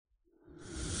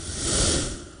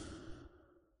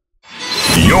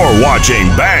You're watching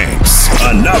Banks.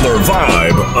 Another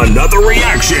vibe, another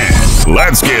reaction.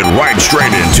 Let's get right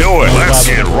straight into it. Let's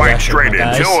get right straight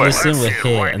into it. Listen, we're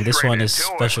here, and this one is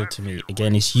special to me.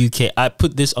 Again, it's UK. I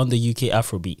put this on the UK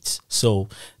Afrobeats, so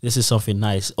this is something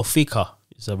nice. Offica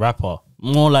is a rapper.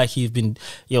 More like he's been,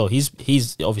 he's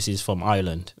obviously he's from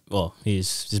Ireland. Well,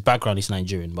 his background is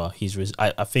Nigerian, but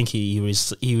I think he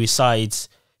resides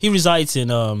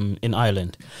in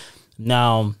Ireland.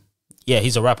 Now, yeah,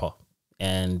 he's a rapper.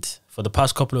 And for the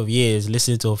past couple of years,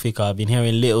 listening to Offica, I've been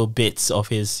hearing little bits of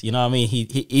his, you know what I mean?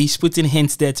 He's putting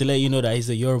hints there to let you know that he's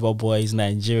a Yoruba boy, he's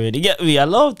Nigerian. You get me? I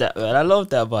love that, man. I love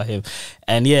that about him.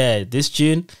 And yeah, this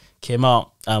tune came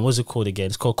out, what's it called again?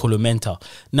 It's called Kolomental.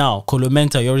 Now,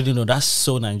 Kolomental, you already know, that's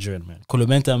so Nigerian, man.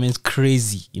 Kolomental means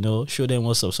crazy, show them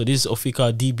what's up. So this is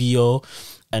Offica, DBO,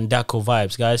 and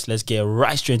Darkovibes. Guys, let's get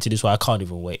right straight into this one. I can't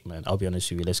even wait, man. I'll be honest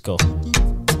with you. Let's go.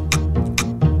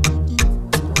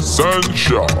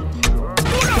 Sunshine.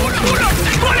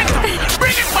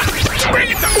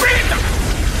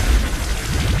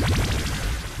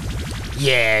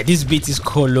 Yeah, this beat is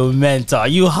Kolomental.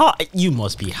 You high? You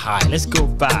must be high. Let's go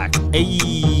back. Hey,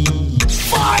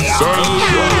 fire!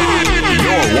 Sunshine.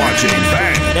 You're watching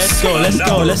Banks.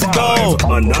 Let's go.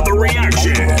 Another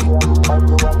reaction.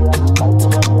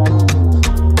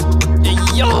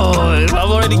 Yo,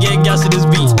 I'm already getting gas to this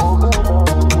beat.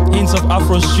 Hints of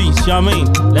Afro streets, you know what I mean?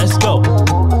 Let's go.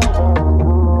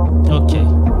 Okay.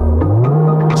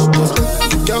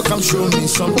 Girl, come show me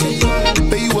something.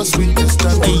 Pay you a sweet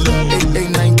distance.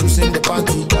 8 juice in the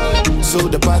party. So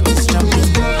the party's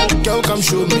jumping. Girl, come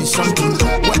show me something.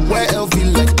 Where else feel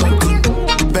like nothing?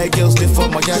 Bad girls, they for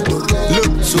my gato.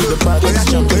 Look, so the party's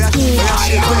jumping.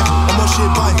 I'm on shit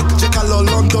by. Check out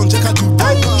London, check out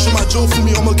Dubai. Show my jaw for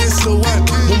me, I'm gonna get slow wine.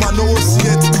 Woman, no one see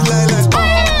it, like.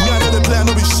 I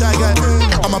no be shy guy.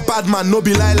 I'm a bad man, no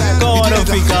be lie. Go on,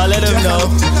 Offica, let him know.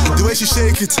 The way she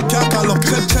shake it, can't call up.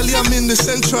 Kelly, I'm in the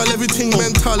central, everything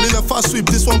mental. In a fast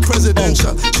sweep, this one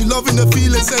presidential. She loving the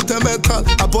feeling sentimental.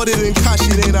 I bought it in cash,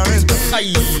 it ain't a rental.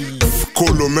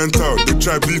 Kolomental, they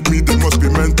try beat me, they must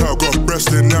be mental. Got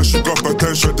breast in there, she got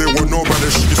potential. They want no man,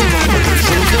 she's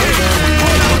confidential.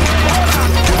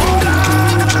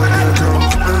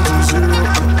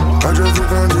 I just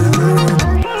look on the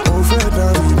mirror.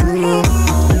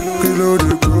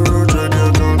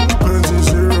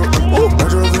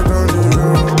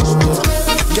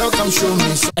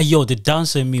 Hey, yo, the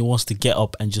dancer in me wants to get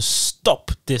up and just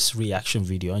stop this reaction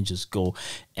video and just go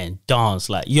and dance.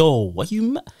 Like, yo, what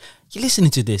you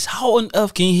listening to this? How on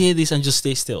earth can you hear this and just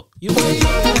stay still? You pay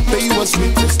you a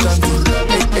sweet standing.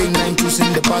 8 juice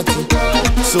in the party.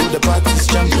 So the party's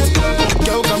jumping.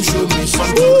 Girl, come show me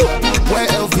something. Where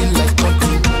else feel like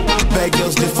nothing? Bad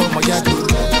girls, they for my gato.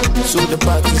 So the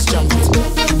party's jumping.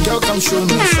 Girl, come show me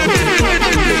something.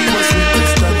 Pay you a sweet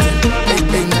standing.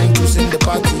 8 juice in the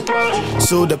party.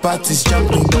 So the party's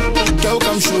jumping. Girl,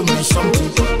 come show me something.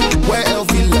 Where else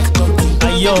feel like nothing?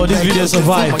 Hey, yo, this video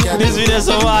survived. This video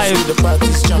survived. So the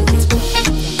party's jumping.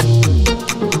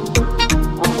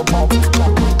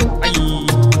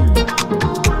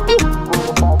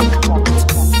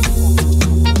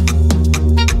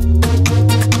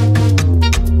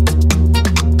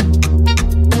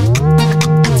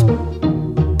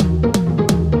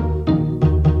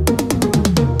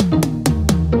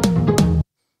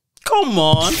 Come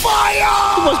on,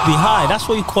 fire! You must be high. That's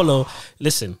what you call a.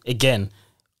 Listen, again,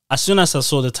 as soon as I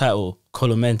saw the title,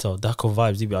 Kolomental,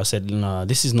 Darkovibes, DBO, I said, nah,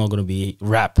 this is not going to be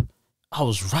rap. I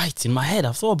was right in my head.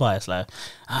 I thought about it. It's like,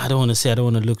 I don't want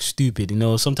to look stupid.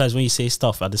 Sometimes when you say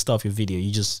stuff at the start of your video,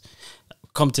 you just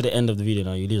come to the end of the video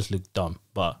now, you just look dumb.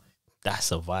 But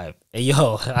that's a vibe. Hey,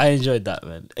 yo, I enjoyed that,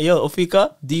 man. Hey, yo,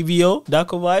 Offica, DBO,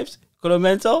 Darkovibes,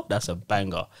 Kolomental, that's a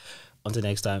banger. Until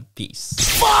next time, peace.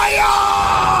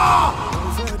 Fire!